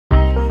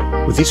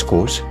With this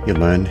course, you'll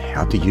learn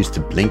how to use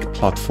the Blynk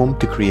platform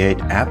to create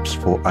apps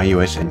for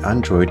iOS and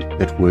Android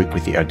that work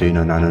with the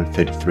Arduino Nano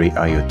 33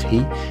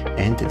 IoT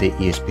and the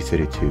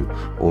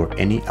ESP32 or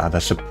any other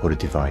supported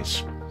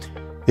device.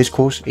 This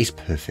course is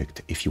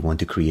perfect if you want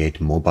to create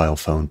mobile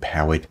phone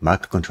powered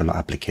microcontroller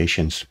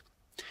applications.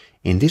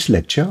 In this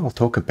lecture, I'll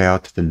talk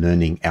about the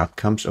learning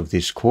outcomes of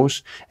this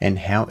course and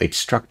how it's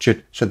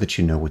structured so that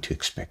you know what to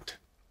expect.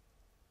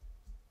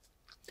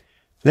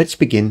 Let's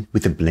begin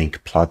with the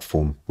Blynk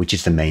platform, which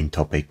is the main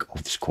topic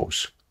of this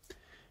course.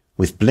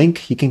 With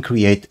Blynk, you can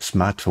create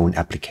smartphone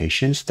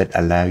applications that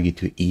allow you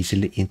to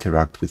easily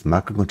interact with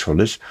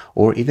microcontrollers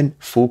or even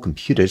full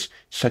computers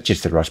such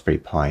as the Raspberry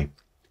Pi.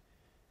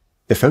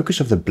 The focus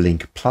of the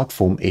Blynk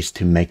platform is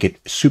to make it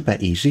super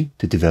easy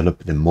to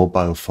develop the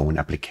mobile phone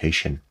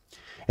application.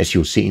 As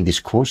you'll see in this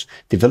course,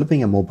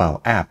 developing a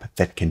mobile app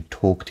that can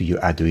talk to your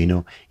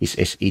Arduino is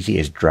as easy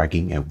as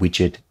dragging a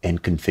widget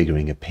and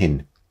configuring a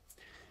pin.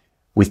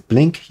 With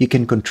Blynk, you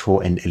can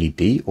control an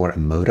LED or a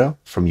motor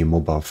from your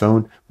mobile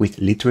phone with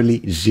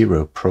literally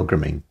zero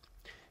programming.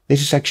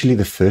 This is actually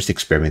the first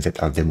experiment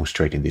that I'll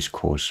demonstrate in this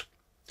course.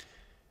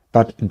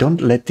 But don't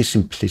let this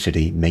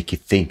simplicity make you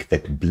think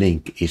that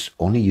Blynk is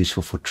only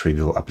useful for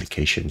trivial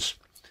applications.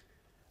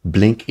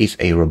 Blynk is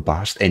a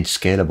robust and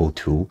scalable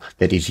tool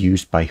that is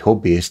used by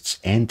hobbyists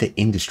and the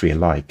industry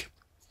alike.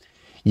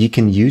 You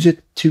can use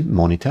it to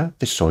monitor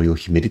the soil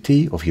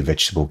humidity of your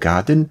vegetable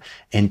garden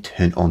and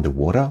turn on the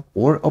water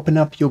or open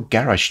up your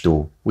garage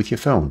door with your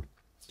phone.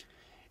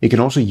 You can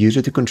also use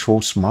it to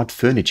control smart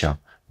furniture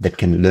that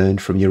can learn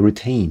from your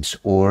routines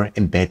or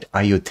embed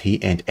IoT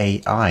and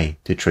AI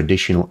to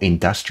traditional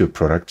industrial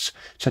products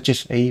such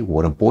as a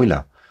water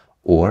boiler,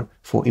 or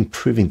for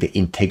improving the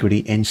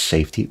integrity and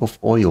safety of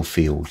oil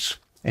fields.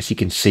 As you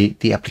can see,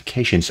 the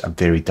applications are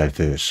very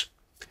diverse.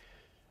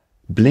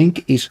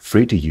 Blynk is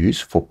free to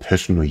use for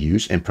personal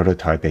use and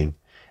prototyping.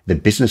 The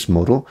business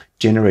model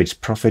generates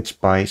profits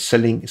by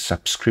selling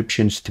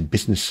subscriptions to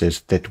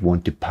businesses that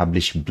want to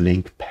publish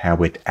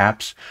Blynk-powered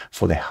apps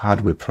for their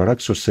hardware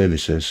products or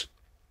services.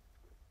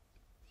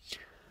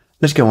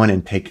 Let's go on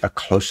and take a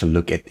closer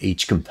look at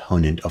each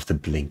component of the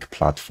Blynk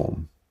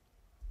platform.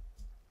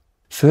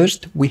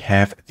 First, we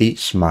have the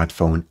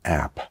smartphone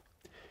app.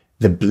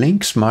 The Blynk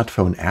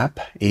smartphone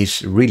app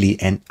is really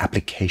an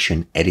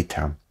application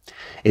editor.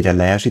 It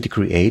allows you to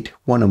create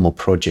one or more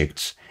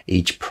projects.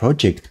 Each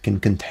project can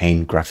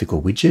contain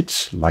graphical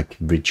widgets like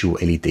virtual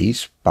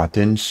LEDs,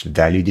 buttons,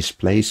 value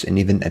displays, and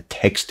even a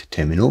text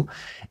terminal,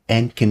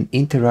 and can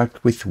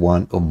interact with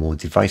one or more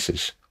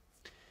devices.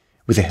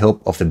 With the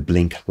help of the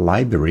Blynk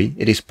library,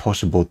 it is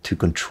possible to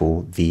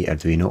control the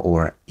Arduino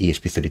or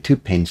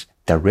ESP32 pins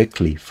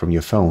directly from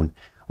your phone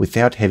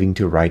without having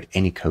to write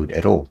any code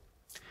at all.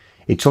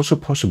 It's also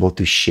possible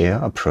to share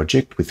a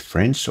project with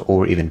friends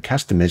or even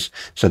customers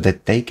so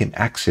that they can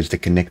access the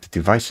connected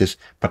devices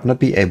but not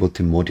be able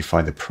to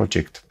modify the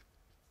project.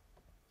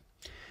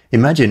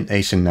 Imagine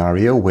a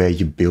scenario where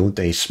you build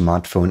a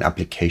smartphone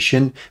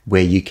application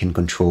where you can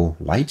control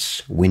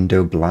lights,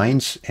 window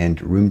blinds,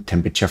 and room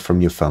temperature from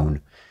your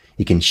phone.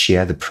 You can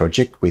share the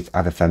project with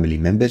other family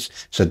members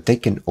so they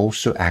can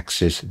also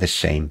access the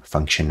same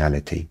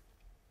functionality.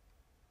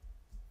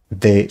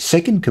 The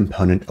second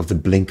component of the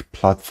Blynk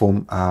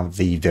platform are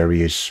the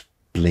various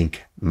Blynk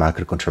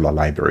microcontroller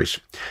libraries.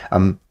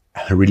 I'm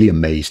really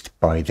amazed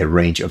by the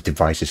range of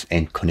devices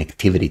and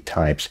connectivity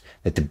types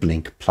that the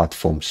Blynk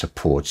platform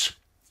supports.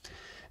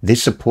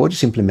 This support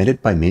is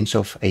implemented by means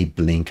of a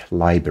Blynk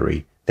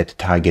library that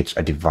targets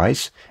a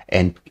device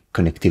and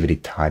connectivity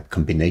type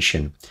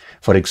combination.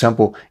 For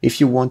example, if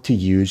you want to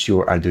use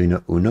your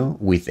Arduino Uno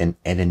with an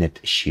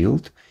Ethernet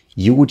shield,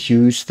 you would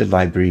use the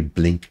library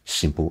Blynk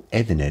Simple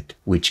Ethernet,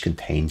 which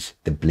contains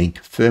the Blynk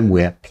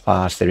firmware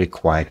plus the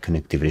required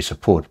connectivity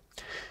support.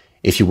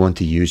 If you want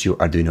to use your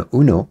Arduino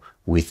Uno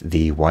with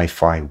the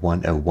Wi-Fi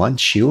 101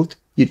 shield,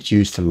 you'd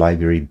use the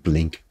library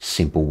Blynk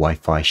Simple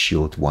Wi-Fi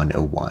Shield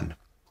 101.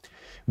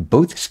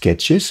 Both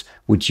sketches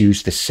would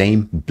use the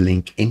same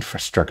Blynk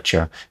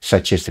infrastructure,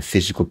 such as the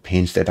physical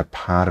pins that are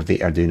part of the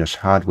Arduino's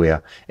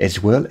hardware,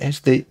 as well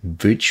as the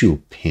virtual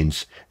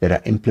pins that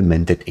are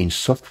implemented in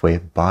software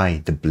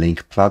by the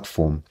Blynk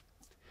platform.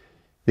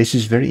 This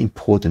is very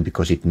important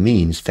because it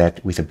means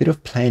that with a bit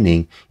of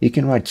planning, you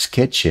can write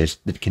sketches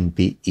that can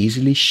be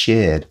easily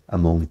shared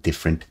among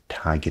different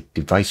target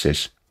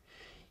devices.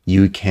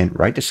 You can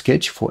write a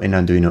sketch for an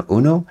Arduino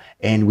Uno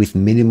and with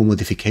minimal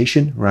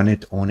modification run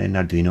it on an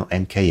Arduino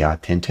MKR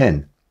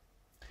 1010.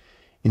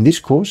 In this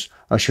course,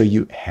 I'll show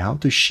you how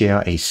to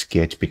share a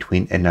sketch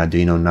between an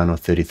Arduino Nano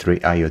 33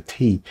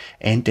 IoT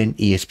and an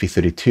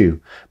ESP32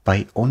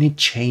 by only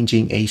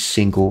changing a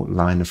single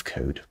line of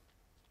code.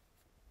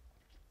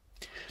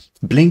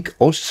 Blynk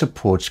also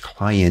supports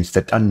clients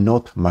that are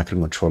not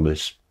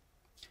microcontrollers.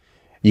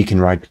 You can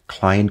write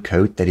client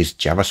code that is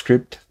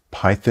JavaScript,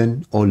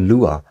 Python, or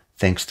Lua,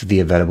 thanks to the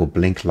available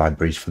Blynk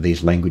libraries for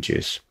these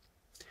languages.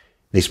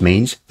 This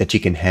means that you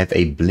can have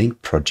a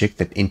Blynk project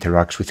that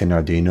interacts with an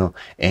Arduino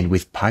and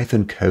with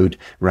Python code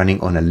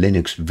running on a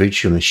Linux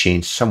virtual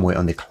machine somewhere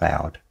on the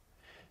cloud.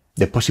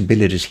 The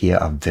possibilities here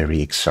are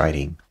very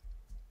exciting.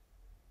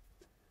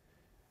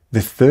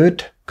 The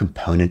third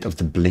component of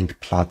the Blynk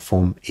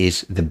platform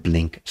is the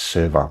Blynk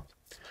server.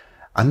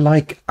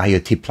 Unlike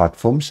IoT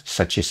platforms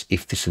such as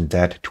If This and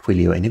That,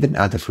 Twilio, and even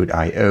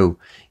Adafruit.io,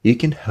 you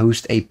can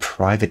host a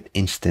private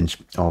instance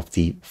of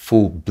the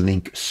full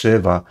Blynk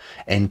server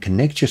and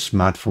connect your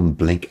smartphone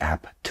Blynk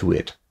app to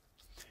it.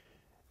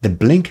 The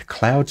Blynk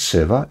Cloud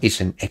server is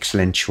an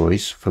excellent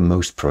choice for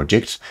most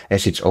projects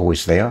as it's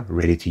always there,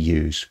 ready to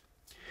use.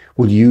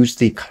 We'll use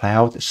the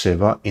cloud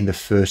server in the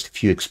first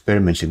few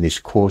experiments in this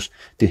course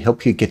to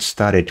help you get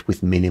started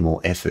with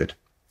minimal effort.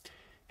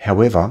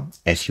 However,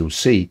 as you'll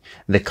see,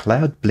 the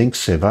Cloud Blynk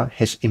server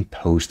has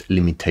imposed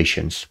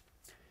limitations.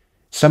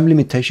 Some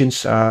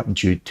limitations are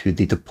due to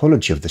the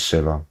topology of the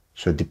server.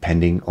 So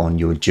depending on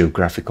your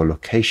geographical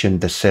location,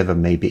 the server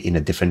may be in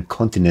a different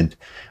continent,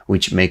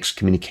 which makes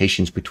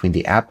communications between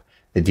the app,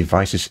 the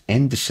devices,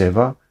 and the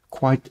server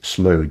quite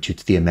slow due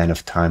to the amount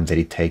of time that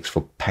it takes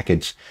for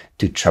packets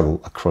to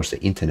travel across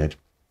the internet.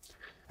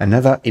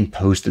 Another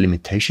imposed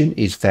limitation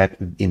is that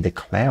in the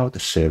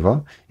cloud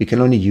server, you can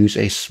only use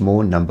a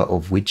small number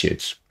of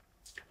widgets.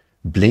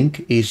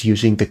 Blynk is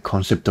using the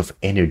concept of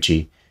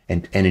energy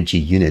and energy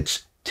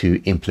units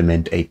to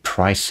implement a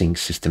pricing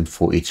system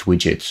for its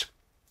widgets.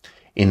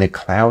 In the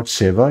cloud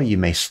server, you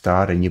may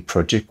start a new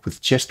project with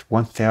just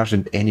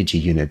 1000 energy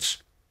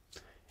units.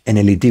 An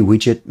LED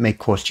widget may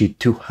cost you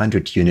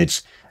 200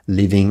 units,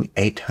 leaving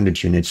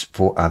 800 units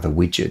for other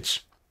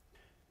widgets.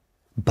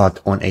 But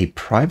on a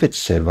private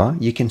server,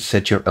 you can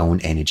set your own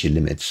energy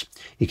limits.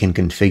 You can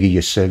configure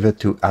your server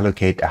to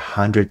allocate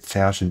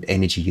 100,000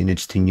 energy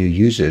units to new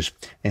users,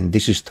 and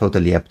this is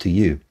totally up to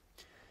you.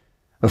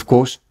 Of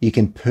course, you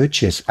can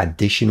purchase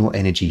additional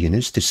energy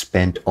units to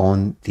spend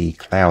on the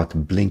Cloud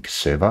Blynk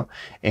server,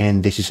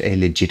 and this is a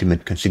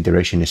legitimate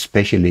consideration,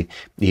 especially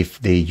if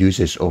the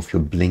users of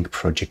your Blynk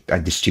project are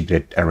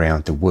distributed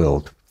around the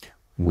world,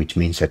 which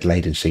means that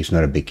latency is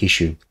not a big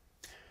issue.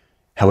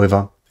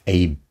 However,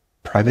 a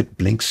private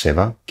Blynk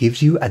server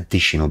gives you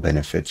additional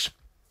benefits.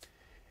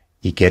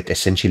 You get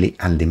essentially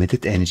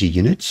unlimited energy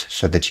units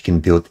so that you can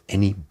build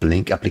any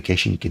Blynk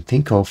application you can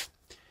think of.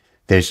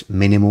 There's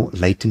minimal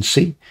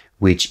latency,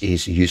 which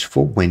is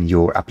useful when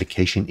your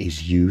application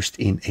is used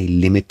in a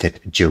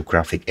limited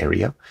geographic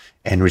area,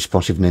 and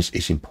responsiveness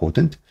is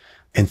important.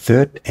 And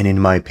third, and in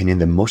my opinion,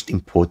 the most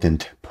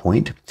important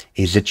point,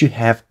 is that you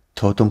have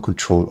total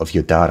control of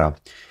your data.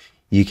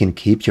 You can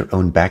keep your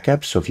own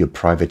backups of your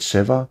private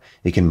server.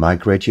 You can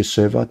migrate your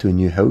server to a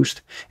new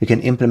host. You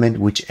can implement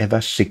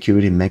whichever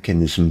security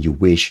mechanism you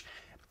wish,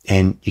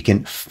 and you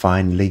can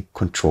finally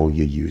control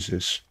your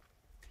users.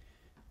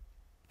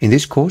 In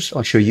this course,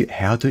 I'll show you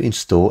how to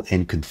install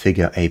and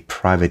configure a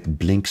private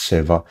Blynk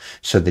server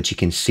so that you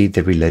can see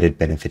the related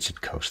benefits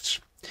and costs.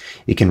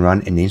 You can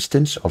run an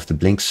instance of the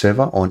Blynk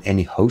server on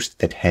any host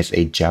that has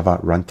a Java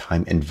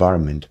runtime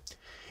environment.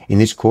 In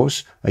this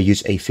course, I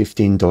use a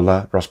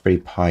 $15 Raspberry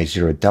Pi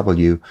Zero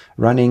W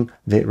running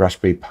the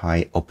Raspberry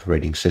Pi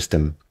operating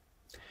system.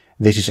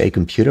 This is a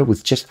computer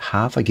with just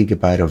half a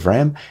gigabyte of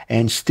RAM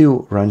and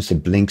still runs the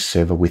Blynk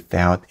server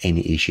without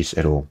any issues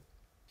at all.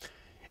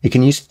 You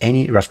can use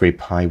any Raspberry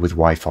Pi with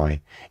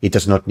Wi-Fi. It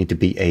does not need to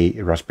be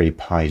a Raspberry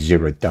Pi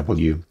Zero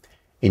W.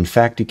 In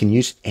fact, you can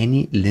use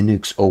any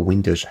Linux or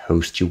Windows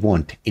host you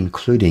want,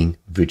 including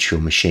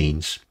virtual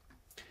machines.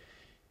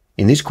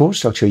 In this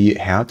course, I'll show you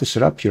how to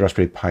set up your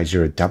Raspberry Pi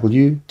Zero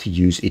W to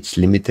use its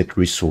limited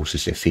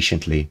resources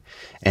efficiently.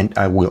 And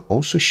I will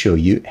also show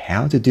you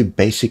how to do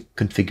basic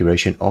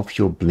configuration of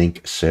your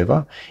Blynk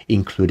server,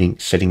 including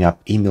setting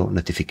up email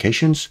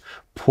notifications,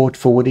 port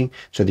forwarding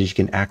so that you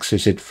can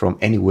access it from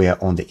anywhere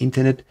on the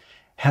internet,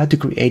 how to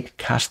create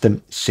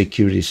custom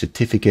security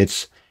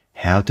certificates,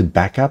 how to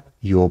back up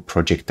your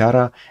project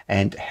data,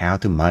 and how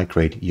to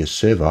migrate your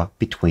server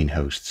between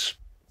hosts.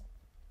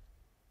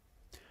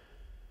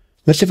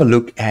 Let's have a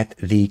look at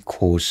the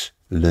course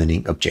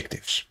learning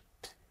objectives.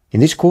 In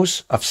this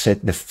course, I've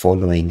set the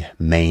following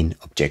main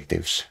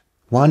objectives.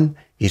 One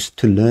is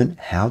to learn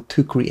how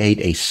to create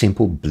a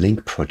simple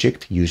Blynk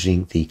project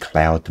using the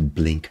Cloud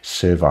Blynk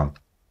server.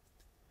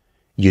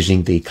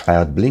 Using the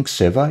Cloud Blynk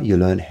server, you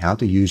learn how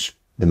to use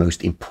the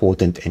most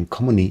important and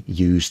commonly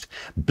used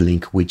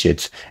Blynk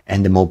widgets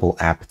and the mobile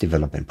app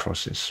development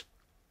process.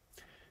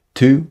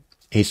 Two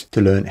is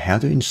to learn how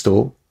to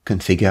install,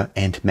 configure,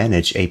 and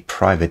manage a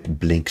private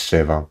Blynk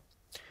server.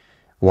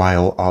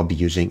 While I'll be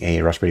using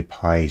a Raspberry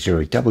Pi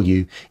Zero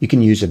W, you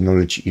can use the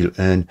knowledge you'll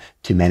earn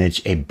to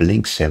manage a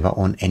Blynk server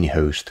on any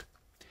host.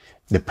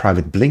 The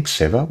private Blynk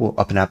server will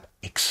open up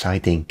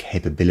exciting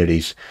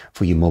capabilities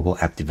for your mobile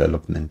app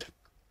development.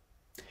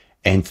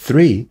 And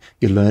three,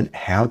 you learn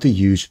how to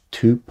use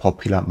two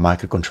popular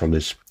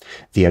microcontrollers,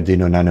 the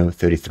Arduino Nano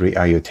 33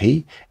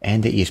 IoT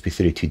and the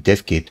ESP32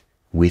 Dev Kit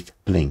with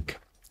Blynk.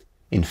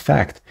 In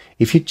fact,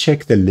 if you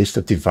check the list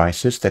of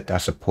devices that are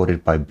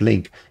supported by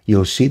Blynk,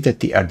 you'll see that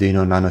the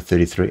Arduino Nano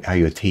 33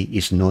 IoT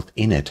is not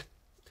in it.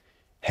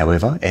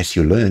 However, as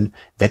you learn,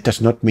 that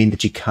does not mean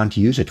that you can't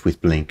use it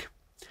with Blynk.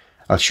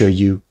 I'll show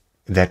you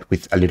that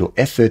with a little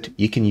effort,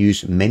 you can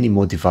use many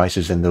more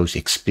devices than those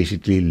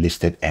explicitly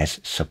listed as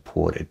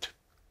supported.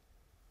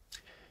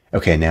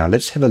 Okay, now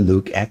let's have a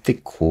look at the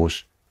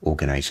course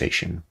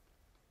organization.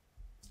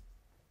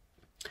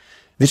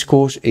 This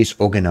course is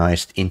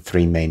organized in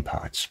 3 main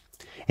parts.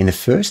 In the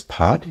first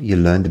part, you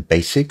learn the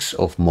basics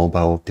of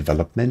mobile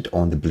development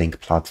on the Blynk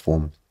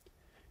platform.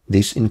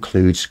 This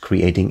includes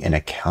creating an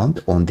account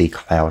on the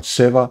cloud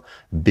server,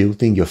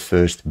 building your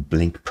first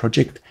Blynk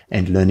project,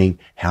 and learning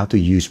how to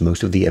use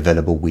most of the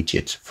available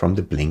widgets from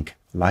the Blynk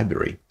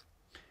library.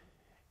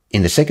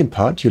 In the second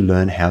part, you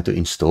learn how to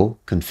install,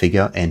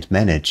 configure, and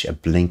manage a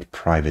Blynk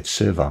private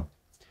server.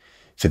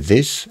 For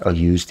this, I'll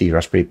use the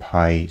Raspberry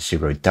Pi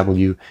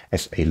Zero-W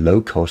as a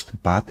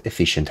low-cost but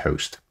efficient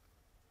host.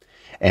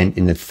 And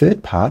in the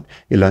third part,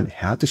 you learn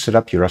how to set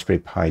up your Raspberry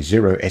Pi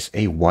Zero as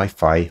a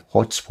Wi-Fi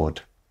hotspot.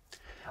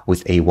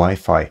 With a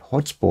Wi-Fi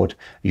hotspot,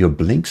 your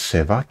Blynk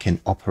server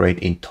can operate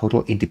in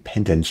total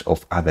independence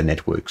of other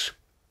networks.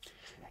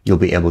 You'll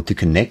be able to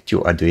connect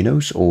your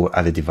Arduinos or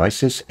other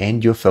devices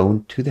and your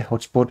phone to the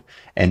hotspot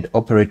and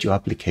operate your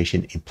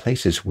application in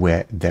places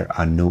where there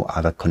are no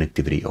other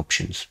connectivity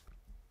options.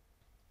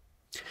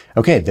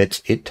 Okay,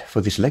 that's it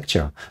for this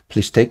lecture.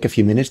 Please take a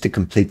few minutes to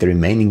complete the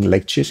remaining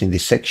lectures in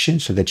this section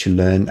so that you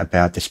learn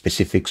about the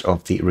specifics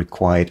of the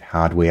required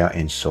hardware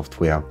and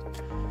software.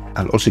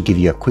 I'll also give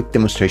you a quick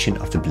demonstration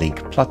of the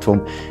Blynk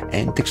platform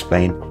and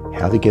explain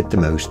how to get the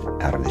most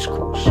out of this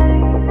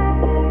course.